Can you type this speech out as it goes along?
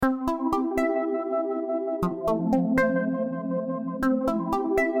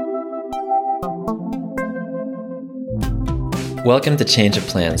Welcome to Change of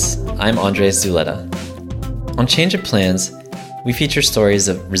Plans. I'm Andres Zuleta. On Change of Plans, we feature stories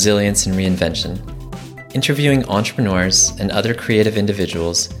of resilience and reinvention, interviewing entrepreneurs and other creative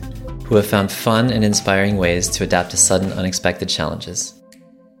individuals who have found fun and inspiring ways to adapt to sudden, unexpected challenges.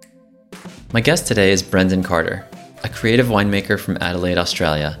 My guest today is Brendan Carter, a creative winemaker from Adelaide,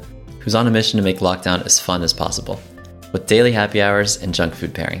 Australia, who's on a mission to make lockdown as fun as possible, with daily happy hours and junk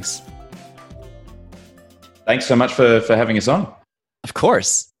food pairings. Thanks so much for having us on. Of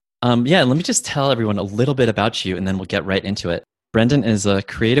course. Let me just tell everyone a little bit about you and then we'll get right into it. Brendan is a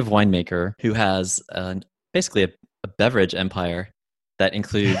creative winemaker who has basically a beverage empire that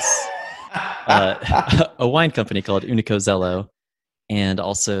includes a wine company called Unico Zello and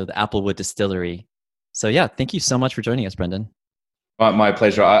also the Applewood Distillery. So yeah, thank you so much for joining us, Brendan. My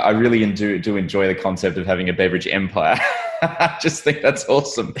pleasure. I really do enjoy the concept of having a beverage empire. I just think that's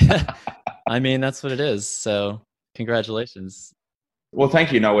awesome. I mean, that's what it is. So congratulations. Well,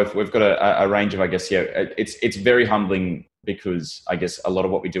 thank you. No, we've got a range of, I guess, it's very humbling because I guess a lot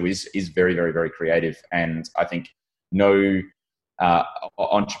of what we do is very, very, very creative. And I think no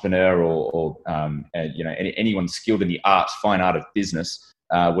entrepreneur or anyone skilled in the fine art of business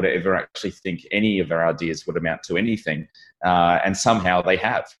would ever actually think any of our ideas would amount to anything. And somehow they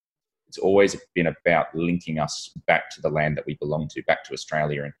have. It's always been about linking us back to the land that we belong to, back to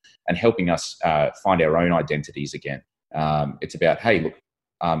Australia, and helping us find our own identities again. It's about, hey, look,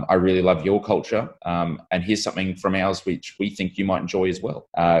 I really love your culture, and here's something from ours which we think you might enjoy as well.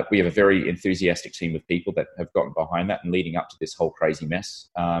 We have a very enthusiastic team of people that have gotten behind that, and leading up to this whole crazy mess,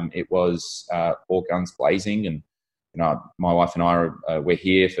 it was all guns blazing, and my wife and I we're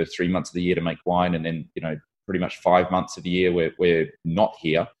here for 3 months of the year to make wine, and then pretty much 5 months of the year we're not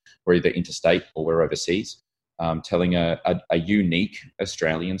here. We're either interstate or we're overseas, telling a unique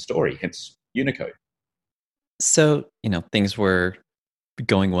Australian story, hence Unico. So, things were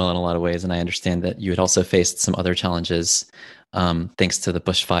going well in a lot of ways, and I understand that you had also faced some other challenges thanks to the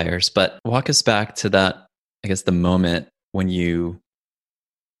bushfires. But walk us back to that, I guess, the moment when you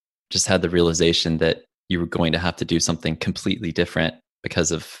just had the realization that you were going to have to do something completely different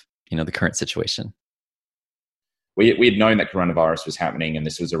because of, the current situation. We had known that coronavirus was happening, and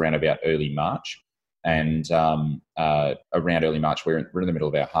this was around about early March. And around early March, we're in the middle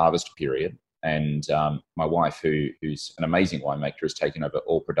of our harvest period. And my wife, who's an amazing winemaker, has taken over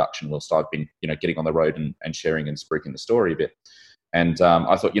all production whilst I've been, getting on the road and sharing and spruiking the story a bit. And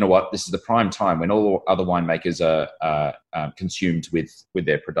I thought, this is the prime time when all other winemakers are consumed with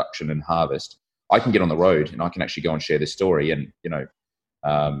their production and harvest. I can get on the road and I can actually go and share this story and,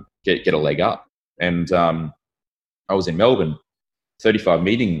 get a leg up. And I was in Melbourne, 35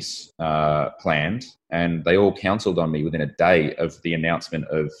 meetings planned, and they all cancelled on me within a day of the announcement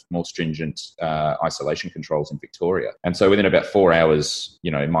of more stringent isolation controls in Victoria. And so within about 4 hours,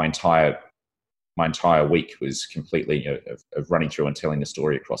 my entire week was completely of running through and telling the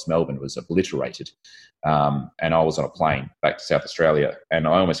story across Melbourne was obliterated. And I was on a plane back to South Australia, and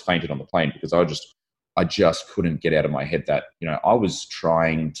I almost fainted on the plane because I just couldn't get out of my head that, I was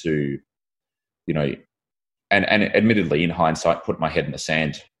trying to, and admittedly, in hindsight, put my head in the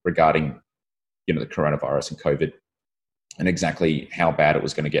sand regarding, the coronavirus and COVID and exactly how bad it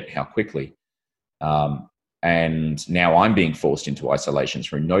was going to get, how quickly. And now I'm being forced into isolation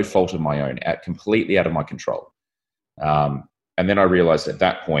through no fault of my own, completely out of my control. And then I realized at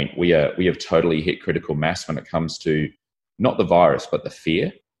that point, we have totally hit critical mass when it comes to not the virus, but the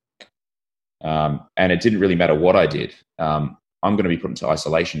fear. And it didn't really matter what I did. I'm going to be put into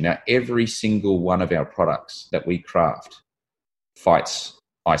isolation. Now, every single one of our products that we craft fights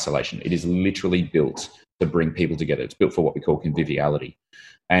isolation. It is literally built to bring people together. It's built for what we call conviviality.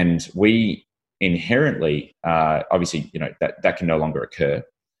 And we inherently, obviously, that can no longer occur.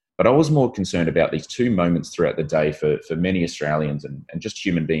 But I was more concerned about these two moments throughout the day for many Australians and just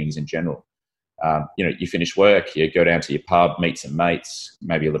human beings in general. You finish work, you go down to your pub, meet some mates,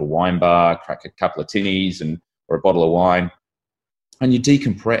 maybe a little wine bar, crack a couple of tinnies or a bottle of wine. And you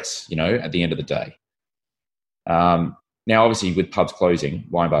decompress, at the end of the day. Now, obviously, with pubs closing,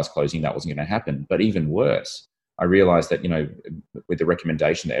 wine bars closing, that wasn't going to happen. But even worse, I realised that, with the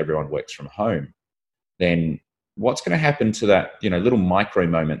recommendation that everyone works from home, then what's going to happen to that, little micro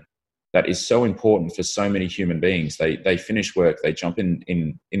moment that is so important for so many human beings? They finish work, they jump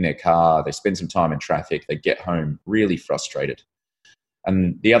in their car, they spend some time in traffic, they get home really frustrated.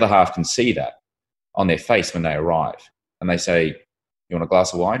 And the other half can see that on their face when they arrive. And they say, you want a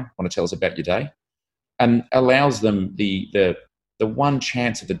glass of wine? Want to tell us about your day? And allows them the one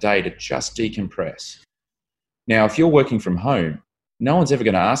chance of the day to just decompress. Now, if you're working from home, no one's ever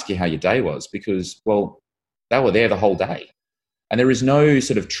going to ask you how your day was because, well, they were there the whole day. And there is no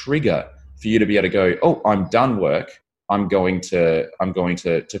sort of trigger for you to be able to go, oh, I'm done work. I'm going to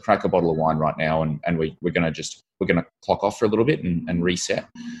crack a bottle of wine right now, and we're going to clock off for a little bit and reset.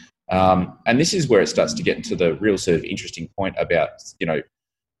 And this is where it starts to get into the real sort of interesting point about,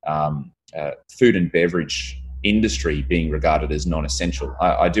 food and beverage industry being regarded as non-essential.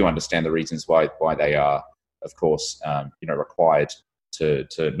 I do understand the reasons why they are, of course, required to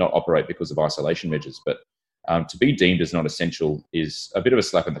not operate because of isolation measures. But to be deemed as non-essential is a bit of a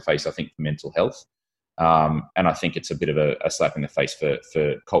slap in the face, I think, for mental health. And I think it's a bit of a slap in the face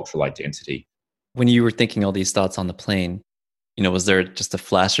for cultural identity. When you were thinking all these thoughts on the plane, was there just a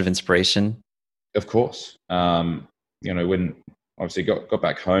flash of inspiration? Of course. When obviously got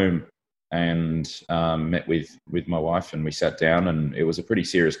back home and met with my wife, and we sat down, and it was a pretty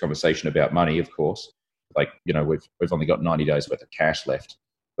serious conversation about money, of course. Like, we've only got 90 days worth of cash left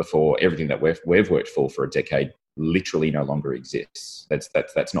before everything that we've worked for a decade literally no longer exists.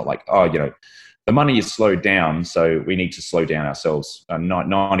 That's not like, the money is slowed down, so we need to slow down ourselves.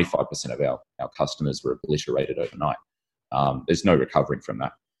 95% of our customers were obliterated overnight. There's no recovering from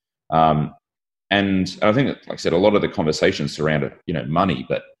that. And I think that, like I said, a lot of the conversations surrounded, money.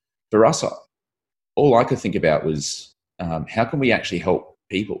 But for us, all I could think about was, how can we actually help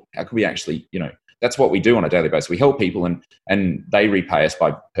people? How can we actually, that's what we do on a daily basis. We help people, and they repay us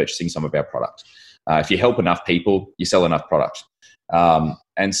by purchasing some of our product. If you help enough people, you sell enough product.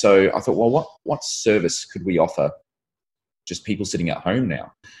 And so I thought, well, what service could we offer just people sitting at home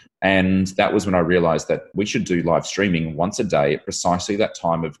now? And that was when I realized that we should do live streaming once a day at precisely that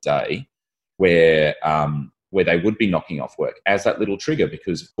time of day where they would be knocking off work as that little trigger.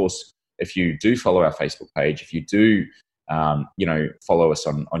 Because, of course, if you do follow our Facebook page, if you do, follow us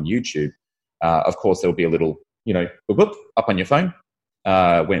on YouTube, of course, there'll be a little, whoop, up on your phone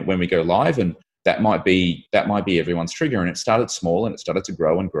when we go live. And that might be everyone's trigger. And it started small, and it started to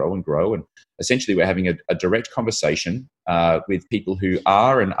grow and grow and grow. And essentially, we're having a direct conversation with people who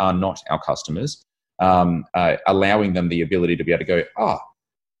are and are not our customers, allowing them the ability to be able to go,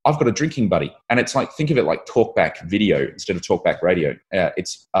 I've got a drinking buddy. And it's like, think of it like talkback video instead of talkback radio.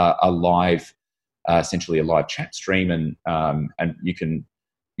 It's a live, essentially a live chat stream. And you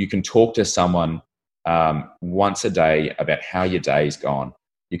can talk to someone once a day about how your day's gone.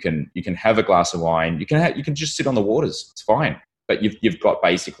 You can have a glass of wine. You can just sit on the waters. It's fine. But you've got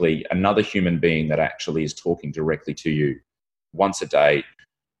basically another human being that actually is talking directly to you once a day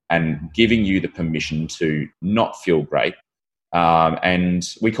and giving you the permission to not feel great. And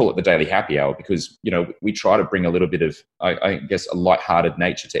we call it the daily happy hour because, we try to bring a little bit of, I guess, a lighthearted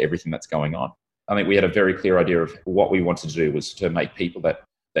nature to everything that's going on. I think we had a very clear idea of what we wanted to do was to make people that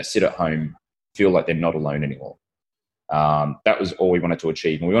sit at home feel like they're not alone anymore. That was all we wanted to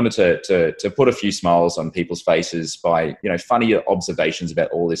achieve. And we wanted to put a few smiles on people's faces by, funny observations about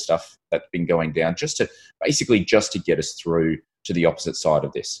all this stuff that's been going down, just to get us through to the opposite side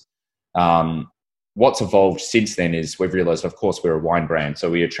of this. What's evolved since then is we've realized, of course, we're a wine brand,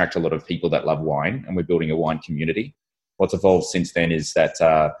 so we attract a lot of people that love wine, and we're building a wine community. What's evolved since then is that,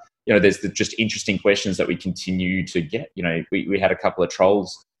 there's just interesting questions that we continue to get. We had a couple of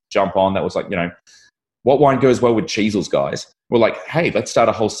trolls jump on that was like, what wine goes well with Cheezels, guys? We're like, hey, let's start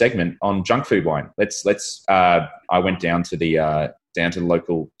a whole segment on junk food wine. I went down to the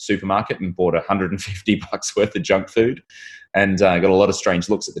local supermarket and bought $150 worth of junk food, and got a lot of strange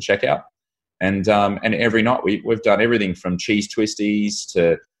looks at the checkout. And every night we've done everything from cheese twisties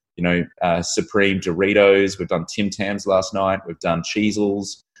to Supreme Doritos. We've done Tim Tams last night. We've done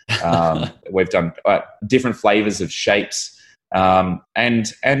Cheezels. We've done different flavors of shapes. And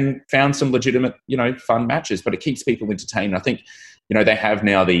found some legitimate, fun matches, but it keeps people entertained. I think, they have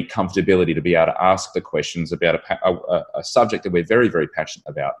now the comfortability to be able to ask the questions about a subject that we're very, very passionate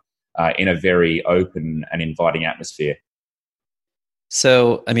about in a very open and inviting atmosphere.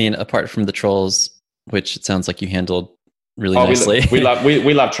 So, apart from the trolls, which it sounds like you handled really nicely. We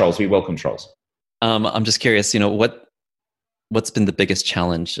love trolls. We welcome trolls. I'm just curious, what's been the biggest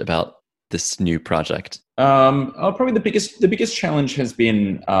challenge about this new project? Probably the biggest challenge has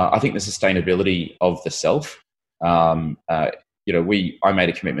been, I think, the sustainability of the self. I made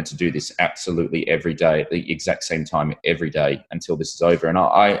a commitment to do this absolutely every day at the exact same time every day until this is over. And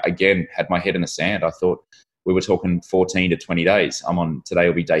I again had my head in the sand. I thought we were talking 14 to 20 days. Today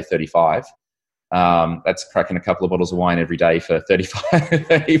will be day 35. That's cracking a couple of bottles of wine every day for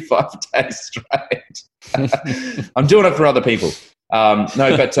 35 days straight. I'm doing it for other people. I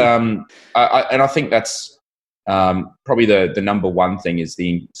think that's Probably the number one thing is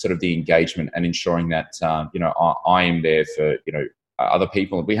the sort of the engagement and ensuring that I am there for other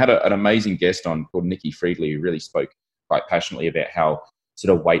people. We had an amazing guest on called Nikki Friedley, who really spoke quite passionately about how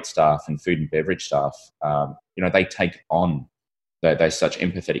sort of wait staff and food and beverage staff, they take on, they're such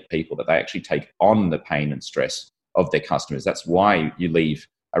empathetic people that they actually take on the pain and stress of their customers. That's why you leave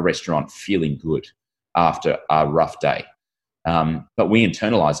a restaurant feeling good after a rough day. But we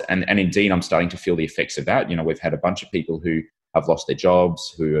internalize it. And indeed, I'm starting to feel the effects of that. We've had a bunch of people who have lost their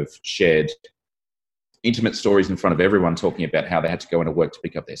jobs, who have shared intimate stories in front of everyone, talking about how they had to go into work to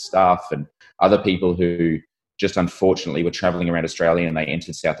pick up their staff, and other people who just unfortunately were traveling around Australia and they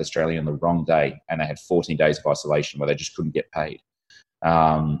entered South Australia on the wrong day and they had 14 days of isolation where they just couldn't get paid.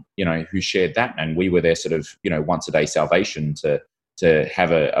 Who shared that. And we were their sort of, once a day salvation to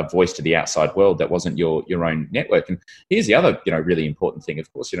have a voice to the outside world that wasn't your own network. And here's the other, really important thing.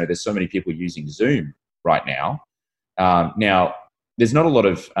 Of course, there's so many people using Zoom right now. Now, there's not a lot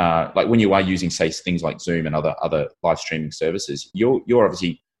of, like when you are using, say, things like Zoom and other live streaming services, you're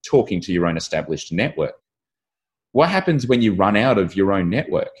obviously talking to your own established network. What happens when you run out of your own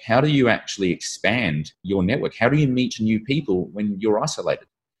network? How do you actually expand your network? How do you meet new people when you're isolated?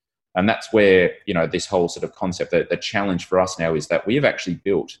 And that's where, this whole sort of concept, the challenge for us now is that we have actually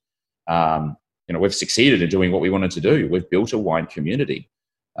built, we've succeeded in doing what we wanted to do. We've built a wine community,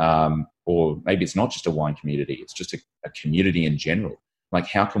 or maybe it's not just a wine community, it's just a community in general. Like,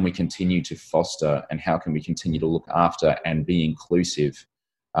 how can we continue to foster and how can we continue to look after and be inclusive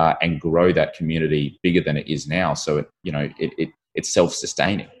and grow that community bigger than it is now? So it's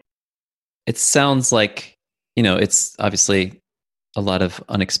self-sustaining. It sounds like, it's obviously a lot of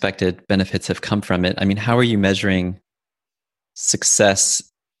unexpected benefits have come from it. I mean, how are you measuring success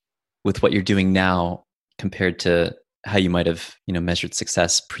with what you're doing now compared to how you might have, measured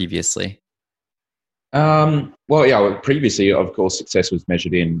success previously? Previously, of course, success was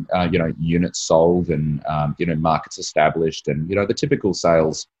measured in, units sold and, markets established and, the typical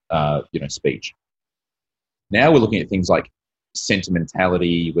sales, speech. Now we're looking at things like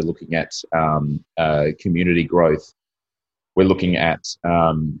sentimentality. We're looking at community growth. We're looking at,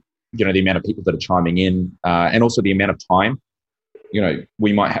 the amount of people that are chiming in and also the amount of time.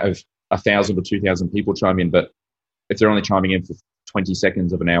 We might have 1,000 or 2,000 people chime in, but if they're only chiming in for 20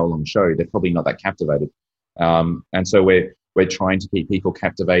 seconds of an hour-long show, they're probably not that captivated. And so we're trying to keep people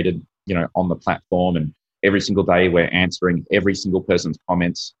captivated, on the platform. And every single day we're answering every single person's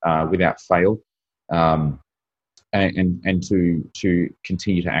comments without fail, and to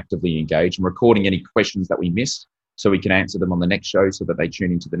continue to actively engage and recording any questions that we missed so we can answer them on the next show so that they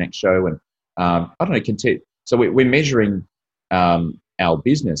tune into the next show. And so we're measuring our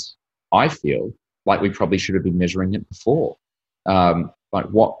business, I feel like we probably should have been measuring it before. Like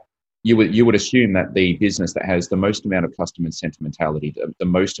what you would assume that the business that has the most amount of customer sentimentality, the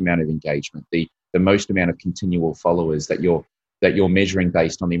most amount of engagement, the most amount of continual followers that you're measuring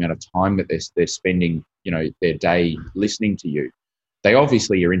based on the amount of time that they're spending, their day listening to you, they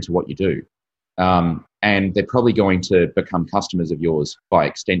obviously are into what you do, and they're probably going to become customers of yours by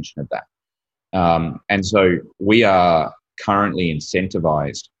extension of that. And so we are currently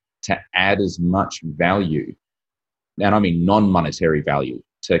incentivized to add as much value, and I mean non-monetary value,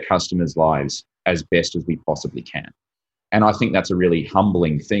 to customers' lives as best as we possibly can. And I think that's a really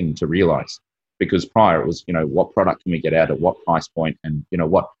humbling thing to realize, because prior it was, what product can we get out at what price point, and,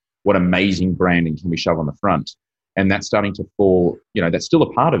 what amazing branding can we shove on the front? And that's starting to fall, that's still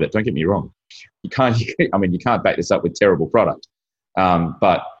a part of it. Don't get me wrong. You can't back this up with terrible product.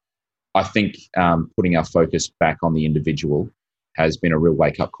 But I think putting our focus back on the individual has been a real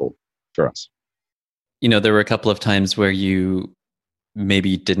wake-up call for us. There were a couple of times where you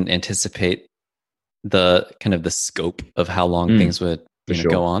maybe didn't anticipate the kind of the scope of how long things would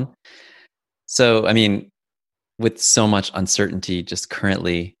go on. So, I mean, with so much uncertainty just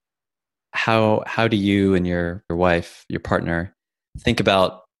currently, how do you and your wife, your partner, think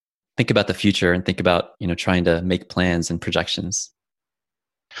about the future and think about, trying to make plans and projections?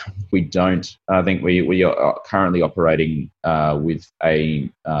 We don't. I think we are currently operating with a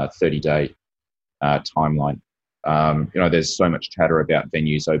 30-day timeline. There's so much chatter about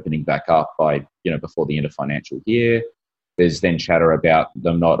venues opening back up by, before the end of financial year. There's then chatter about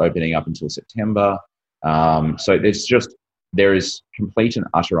them not opening up until September. So there is complete and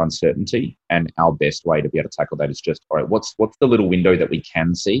utter uncertainty, and our best way to be able to tackle that is just, all right, what's the little window that we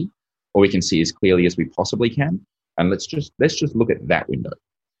can see, or we can see as clearly as we possibly can, and let's just look at that window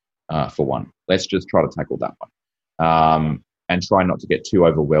for one. Let's just try to tackle that one, and try not to get too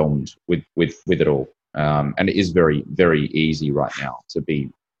overwhelmed with it all. And it is very, very easy right now to be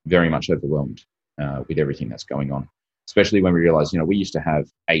very much overwhelmed. with everything that's going on. Especially when we realize, we used to have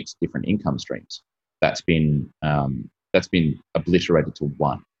 8 different income streams. That's been obliterated to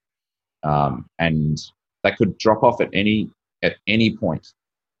 1, and that could drop off at any point.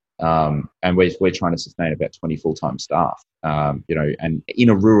 And we're trying to sustain about 20 full-time staff, and in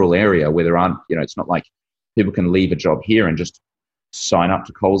a rural area where there aren't, it's not like people can leave a job here and just sign up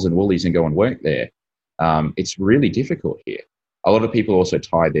to Coles and Woolies and go and work there. It's really difficult here. A lot of people also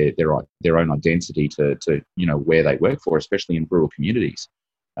tie their own identity to where they work for, especially in rural communities.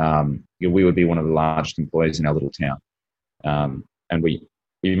 We would be one of the largest employers in our little town, and we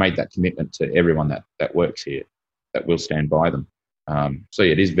made that commitment to everyone that works here, that will stand by them. So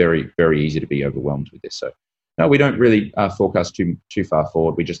it is very, very easy to be overwhelmed with this. So no, we don't really forecast too far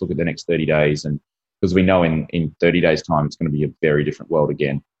forward. We just look at the next 30 days, and because we know in 30 days' time it's going to be a very different world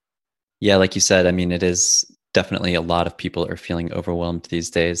again. Yeah, like you said, I mean, it is definitely a lot of people are feeling overwhelmed these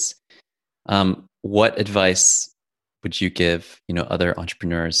days. What advice would you give, other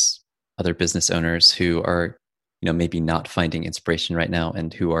entrepreneurs, other business owners who are, maybe not finding inspiration right now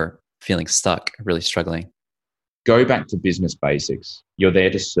and who are feeling stuck, really struggling? Go back to business basics. You're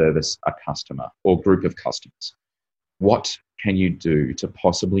there to service a customer or group of customers. What can you do to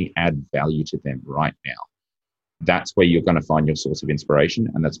possibly add value to them right now? That's where you're going to find your source of inspiration,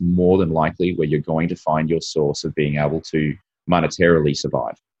 and that's more than likely where you're going to find your source of being able to monetarily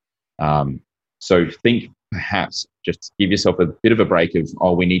survive. So think, perhaps just give yourself a bit of a break of,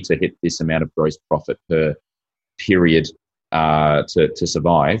 we need to hit this amount of gross profit per period to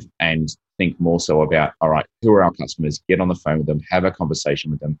survive, and think more so about, all right, who are our customers? Get on the phone with them, have a conversation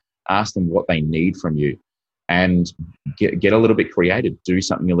with them, ask them what they need from you, and get a little bit creative, do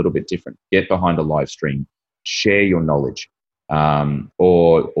something a little bit different, get behind a live stream, share your knowledge,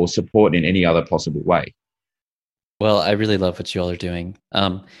 or support in any other possible way. Well, I really love what you all are doing.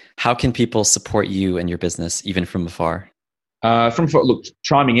 How can people support you and your business, even from afar? Look,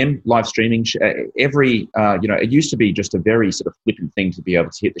 chiming in, live streaming, it used to be just a very sort of flippant thing to be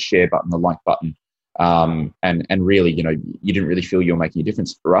able to hit the share button, the like button, and really, you didn't really feel you're making a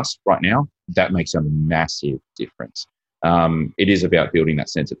difference. For us right now, that makes a massive difference. It is about building that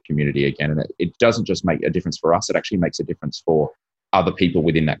sense of community again, and it doesn't just make a difference for us, it actually makes a difference for other people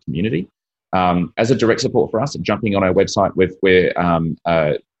within that community. As a direct support for us, jumping on our website,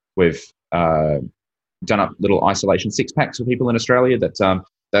 we've done up little isolation 6-packs for people in Australia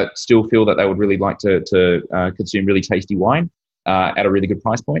that still feel that they would really like to consume really tasty wine at a really good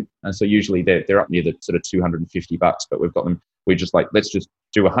price point. And so usually they're up near the sort of $250, but we've got them. We're just like, let's just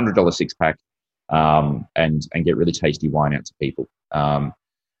do $100 6-pack and get really tasty wine out to people.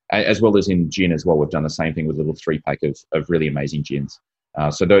 As well as in gin as well, we've done the same thing with a little 3-pack of really amazing gins.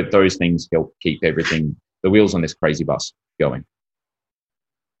 So those things help keep the wheels on this crazy bus going.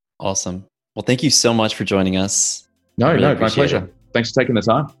 Awesome. Well, thank you so much for joining us. No, my pleasure. Thanks for taking the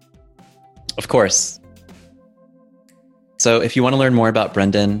time. Of course. So if you want to learn more about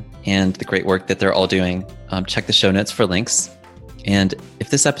Brendan and the great work that they're all doing, check the show notes for links. And if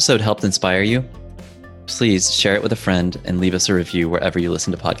this episode helped inspire you, please share it with a friend and leave us a review wherever you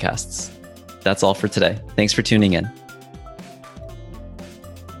listen to podcasts. That's all for today. Thanks for tuning in.